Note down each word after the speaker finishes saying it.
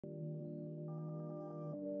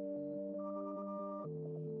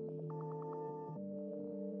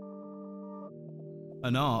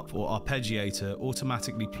An arp or arpeggiator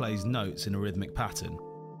automatically plays notes in a rhythmic pattern.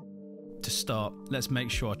 To start, let's make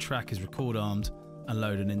sure our track is record armed and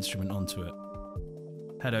load an instrument onto it.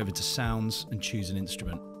 Head over to Sounds and choose an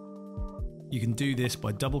instrument. You can do this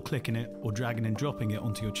by double clicking it or dragging and dropping it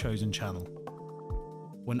onto your chosen channel.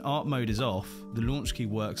 When Arp mode is off, the launch key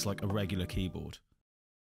works like a regular keyboard.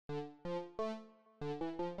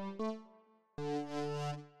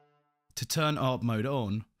 To turn Arp mode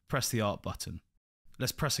on, press the Arp button.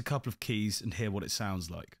 Let's press a couple of keys and hear what it sounds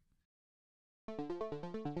like.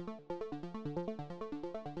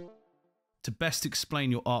 To best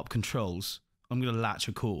explain your Arp controls, I'm going to latch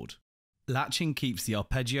a chord. Latching keeps the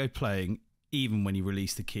arpeggio playing even when you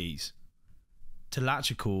release the keys. To latch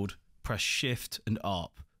a chord, press Shift and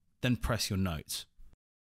Arp, then press your notes.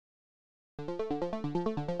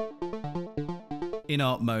 In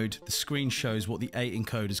Arp mode, the screen shows what the 8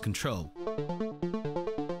 encoders control.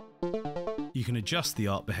 You can adjust the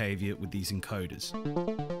Arp behaviour with these encoders.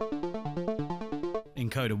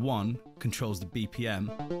 Encoder 1 controls the BPM.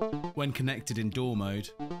 When connected in DAW mode,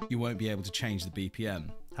 you won't be able to change the BPM.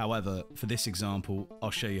 However, for this example,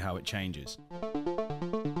 I'll show you how it changes.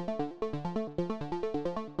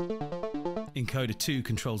 Encoder 2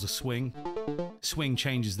 controls a swing. Swing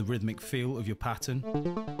changes the rhythmic feel of your pattern.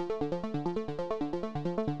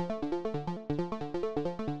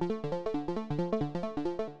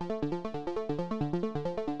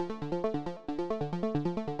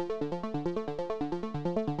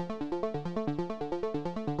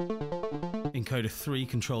 Encoder 3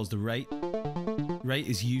 controls the rate. Rate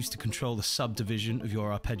is used to control the subdivision of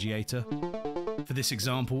your arpeggiator. For this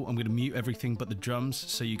example, I'm going to mute everything but the drums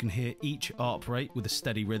so you can hear each arp rate with a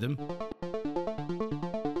steady rhythm.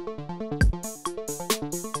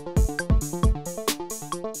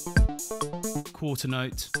 Quarter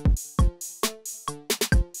note.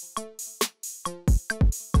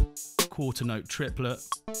 Quarter note triplet.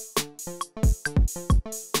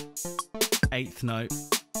 Eighth note.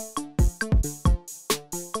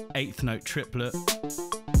 Eighth note triplet,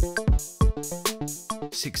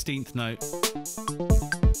 16th note,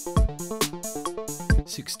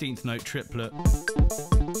 16th note triplet,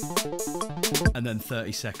 and then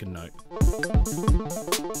 32nd note.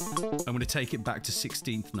 I'm going to take it back to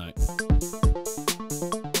 16th note.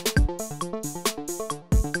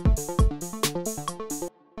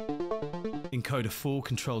 Encoder 4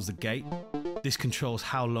 controls the gate. This controls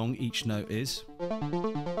how long each note is.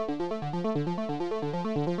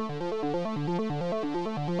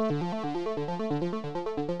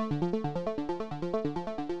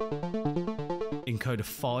 Encoder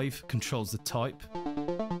 5 controls the type.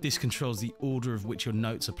 This controls the order of which your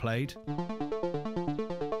notes are played.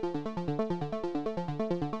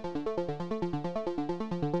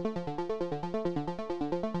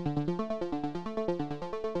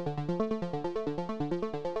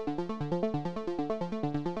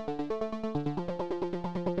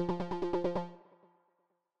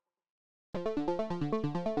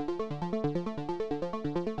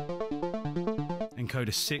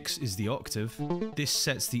 Encoder 6 is the octave. This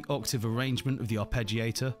sets the octave arrangement of the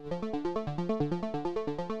arpeggiator.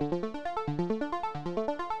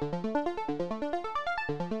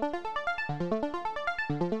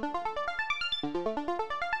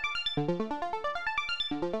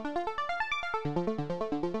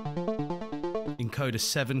 Encoder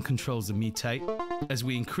 7 controls the mutate. As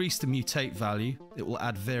we increase the mutate value, it will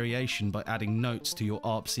add variation by adding notes to your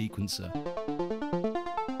ARP sequencer.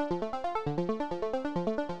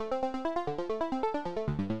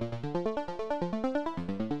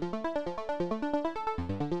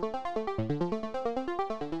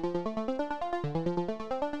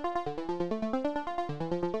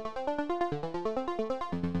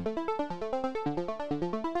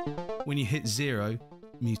 When you hit 0,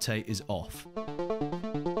 mutate is off.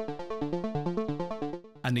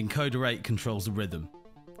 And encoder 8 controls the rhythm.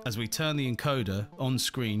 As we turn the encoder on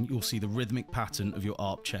screen, you'll see the rhythmic pattern of your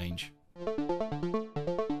ARP change.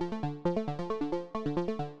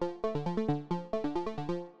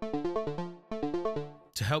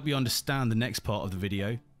 To help you understand the next part of the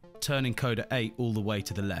video, turn encoder 8 all the way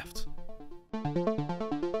to the left.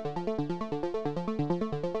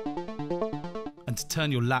 And to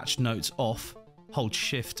turn your latch notes off, hold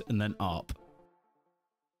Shift and then Arp.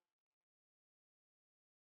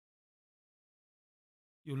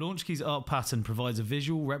 Your launch key's Arp pattern provides a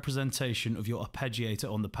visual representation of your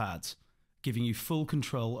arpeggiator on the pads, giving you full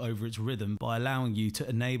control over its rhythm by allowing you to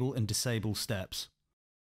enable and disable steps.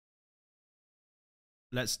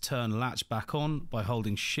 Let's turn latch back on by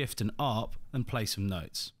holding Shift and Arp and play some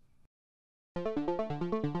notes.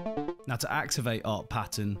 Now to activate Arp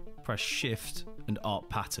pattern, press Shift and Arp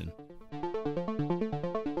Pattern.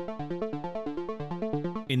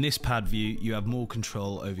 In this pad view, you have more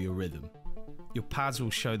control over your rhythm. Your pads will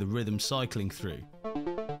show the rhythm cycling through.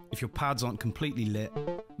 If your pads aren't completely lit,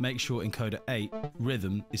 make sure encoder 8,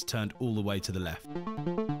 rhythm, is turned all the way to the left.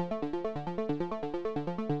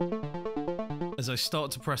 As I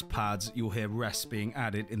start to press pads, you'll hear rests being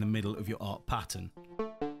added in the middle of your Arp pattern.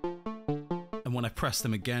 And when I press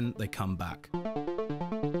them again, they come back.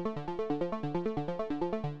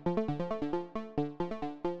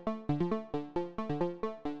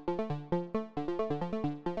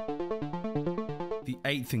 The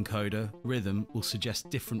 8th encoder, rhythm, will suggest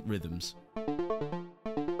different rhythms.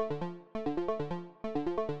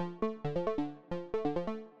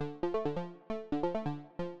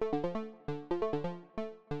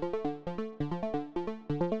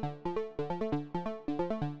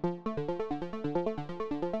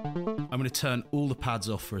 I'm going to turn all the pads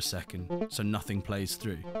off for a second so nothing plays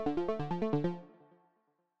through.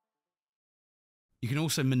 You can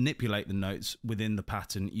also manipulate the notes within the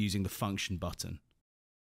pattern using the function button.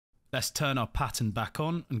 Let's turn our pattern back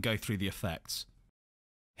on and go through the effects.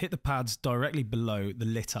 Hit the pads directly below the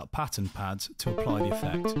lit up pattern pads to apply the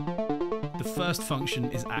effect. The first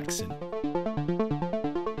function is accent.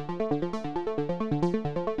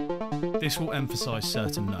 This will emphasize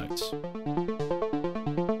certain notes.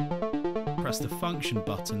 Press the function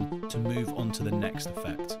button to move on to the next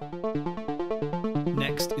effect.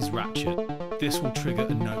 Next is Ratchet. This will trigger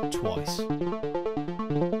a note twice.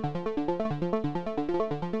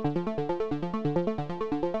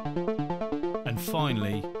 And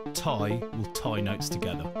finally, Tie will tie notes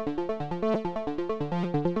together.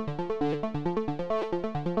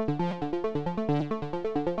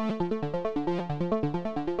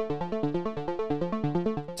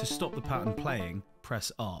 To stop the pattern playing,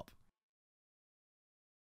 press Arp.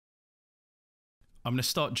 I'm going to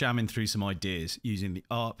start jamming through some ideas using the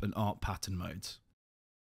Arp and Arp Pattern modes.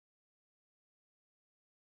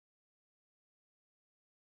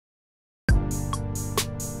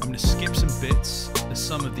 I'm going to skip some bits as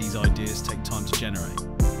some of these ideas take time to generate.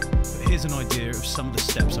 But here's an idea of some of the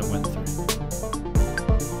steps I went through.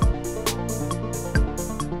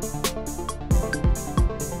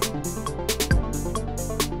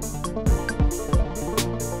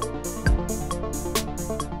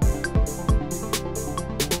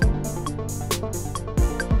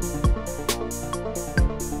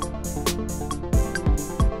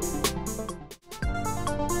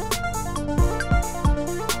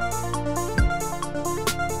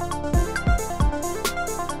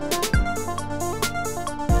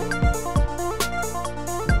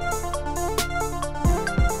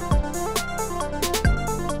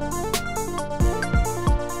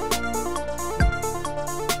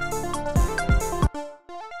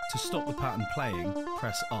 To stop the pattern playing,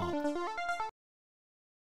 press Arp.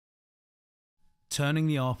 Turning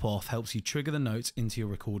the Arp off helps you trigger the notes into your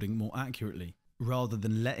recording more accurately, rather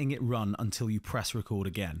than letting it run until you press record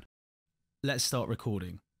again. Let's start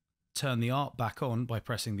recording. Turn the Arp back on by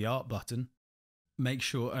pressing the Arp button. Make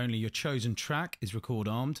sure only your chosen track is record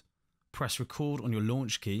armed. Press record on your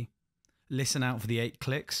launch key. Listen out for the 8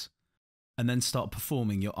 clicks, and then start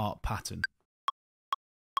performing your Arp pattern.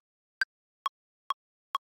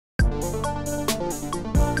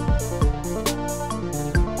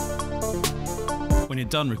 When you're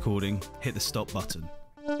done recording, hit the stop button.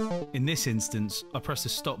 In this instance, I press the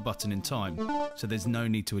stop button in time, so there's no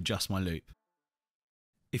need to adjust my loop.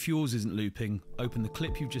 If yours isn't looping, open the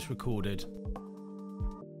clip you've just recorded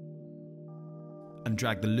and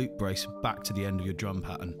drag the loop brace back to the end of your drum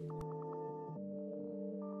pattern.